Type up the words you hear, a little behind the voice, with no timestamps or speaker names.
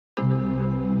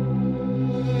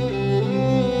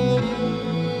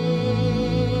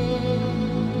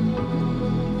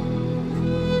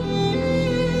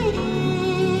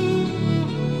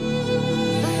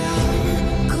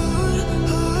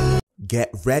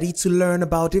Get ready to learn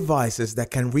about devices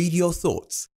that can read your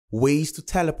thoughts, ways to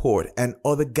teleport, and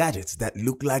other gadgets that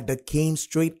look like they came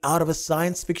straight out of a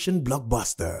science fiction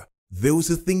blockbuster. Those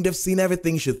who think they've seen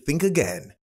everything should think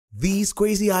again. These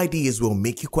crazy ideas will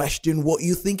make you question what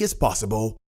you think is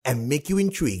possible and make you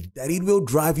intrigued that it will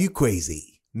drive you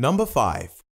crazy. Number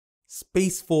 5.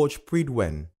 SpaceForge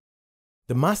Prydwen.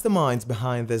 The masterminds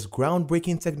behind this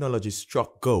groundbreaking technology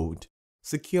struck gold,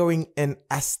 securing an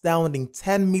astounding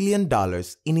 $10 million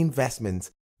in investment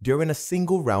during a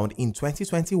single round in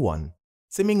 2021.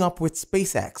 Teaming up with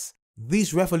SpaceX,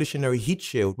 this revolutionary heat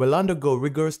shield will undergo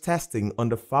rigorous testing on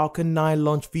the Falcon 9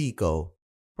 launch vehicle,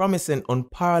 promising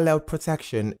unparalleled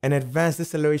protection and advanced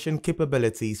deceleration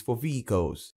capabilities for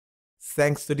vehicles.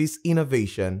 Thanks to this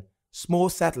innovation, small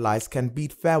satellites can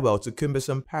bid farewell to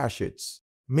cumbersome parachutes,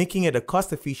 making it a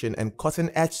cost-efficient and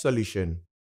cutting-edge solution.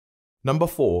 Number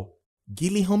 4.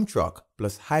 Geely Home Truck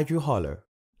plus Hydro Hauler.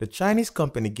 The Chinese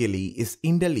company Geely is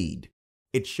in the lead.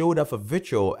 It showed off a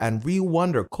virtual and real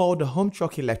wonder called the Home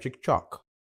Truck electric truck.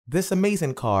 This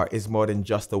amazing car is more than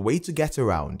just a way to get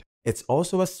around. It's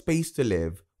also a space to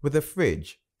live with a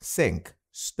fridge, sink,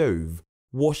 stove,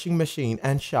 washing machine,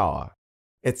 and shower.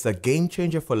 It's a game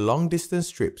changer for long distance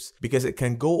trips because it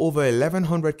can go over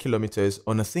 1100 kilometers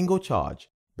on a single charge.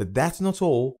 But that's not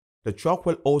all. The truck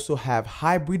will also have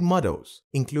hybrid models,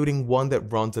 including one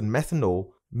that runs on methanol,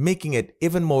 making it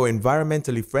even more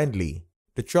environmentally friendly.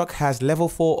 The truck has level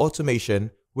 4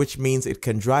 automation, which means it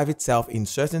can drive itself in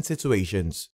certain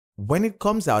situations. When it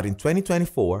comes out in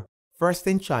 2024, first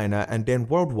in China and then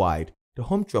worldwide, the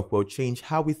home truck will change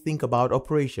how we think about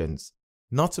operations.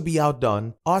 Not to be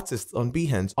outdone, artists on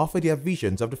Behance offer their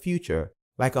visions of the future,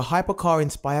 like a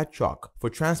hypercar-inspired truck for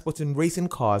transporting racing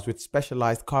cars with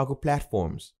specialized cargo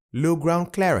platforms, low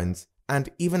ground clearance, and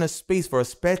even a space for a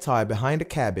spare tire behind the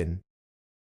cabin.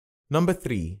 Number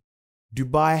 3.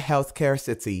 Dubai Healthcare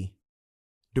City.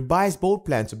 Dubai's bold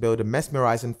plan to build a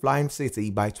mesmerizing flying city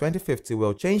by 2050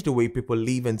 will change the way people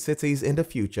live in cities in the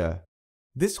future.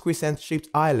 This crescent-shaped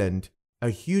island, a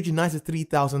huge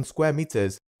 93,000 square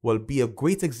meters, will be a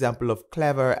great example of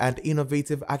clever and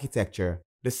innovative architecture.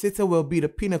 The city will be the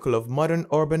pinnacle of modern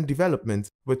urban development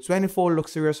with 24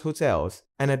 luxurious hotels,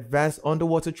 an advanced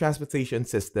underwater transportation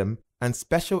system, and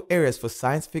special areas for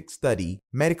scientific study,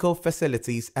 medical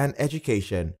facilities, and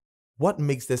education. What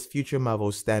makes this future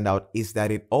marvel stand out is that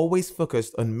it always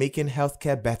focused on making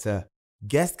healthcare better.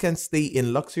 Guests can stay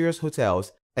in luxurious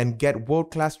hotels and get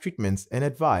world-class treatments and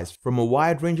advice from a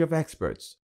wide range of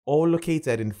experts, all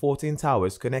located in 14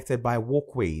 towers connected by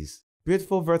walkways.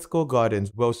 Beautiful vertical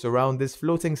gardens will surround this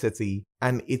floating city,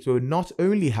 and it will not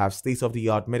only have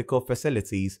state-of-the-art medical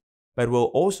facilities, but will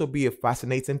also be a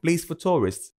fascinating place for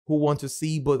tourists who want to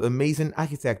see both amazing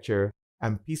architecture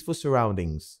and peaceful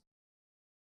surroundings.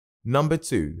 Number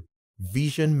 2.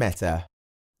 Vision Meta.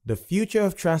 The future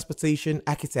of transportation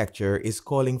architecture is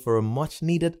calling for a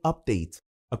much-needed update.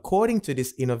 According to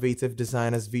this innovative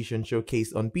designer's vision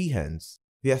showcased on Behance,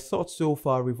 their thoughts so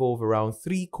far revolve around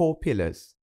 3 core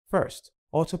pillars. First,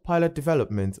 autopilot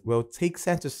development will take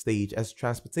center stage as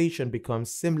transportation becomes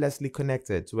seamlessly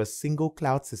connected to a single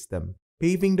cloud system,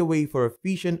 paving the way for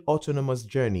efficient autonomous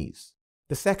journeys.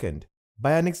 The second,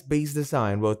 bionics-based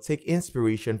design will take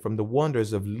inspiration from the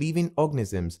wonders of living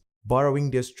organisms,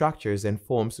 borrowing their structures and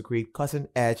forms to create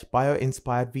cutting-edge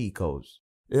bio-inspired vehicles.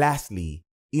 Lastly,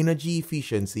 energy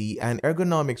efficiency and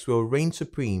ergonomics will reign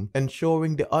supreme,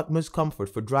 ensuring the utmost comfort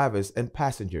for drivers and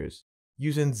passengers.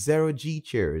 Using zero-G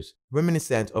chairs,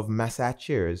 reminiscent of massage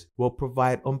chairs, will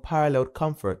provide unparalleled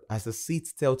comfort as the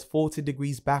seats tilt 40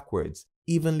 degrees backwards,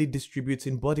 evenly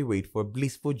distributing body weight for a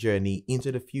blissful journey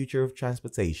into the future of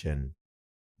transportation.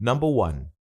 Number 1.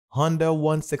 Honda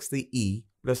 160e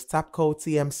plus Tapco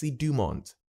TMC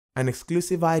Dumont. An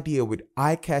exclusive idea with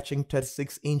eye-catching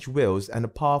 36-inch wheels and a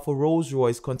powerful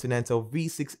Rolls-Royce Continental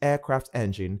V6 aircraft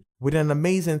engine with an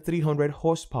amazing 300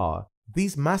 horsepower.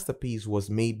 This masterpiece was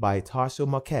made by Tarso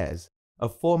Marquez, a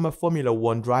former Formula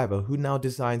One driver who now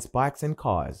designs bikes and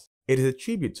cars. It is a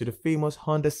tribute to the famous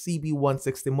Honda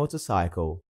CB160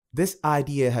 motorcycle. This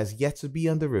idea has yet to be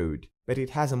on the road, but it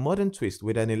has a modern twist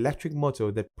with an electric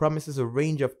motor that promises a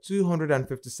range of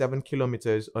 257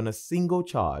 kilometers on a single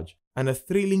charge and a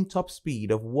thrilling top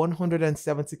speed of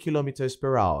 170 kilometers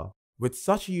per hour. With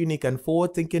such a unique and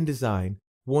forward-thinking design,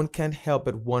 one can't help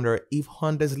but wonder if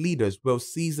Honda's leaders will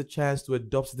seize the chance to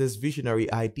adopt this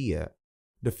visionary idea.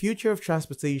 The future of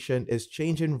transportation is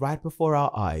changing right before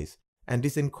our eyes, and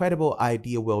this incredible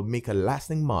idea will make a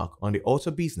lasting mark on the auto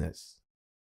business.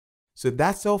 So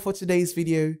that's all for today's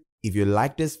video. If you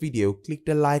like this video, click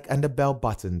the like and the bell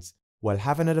buttons. We'll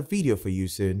have another video for you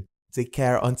soon. Take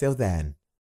care until then.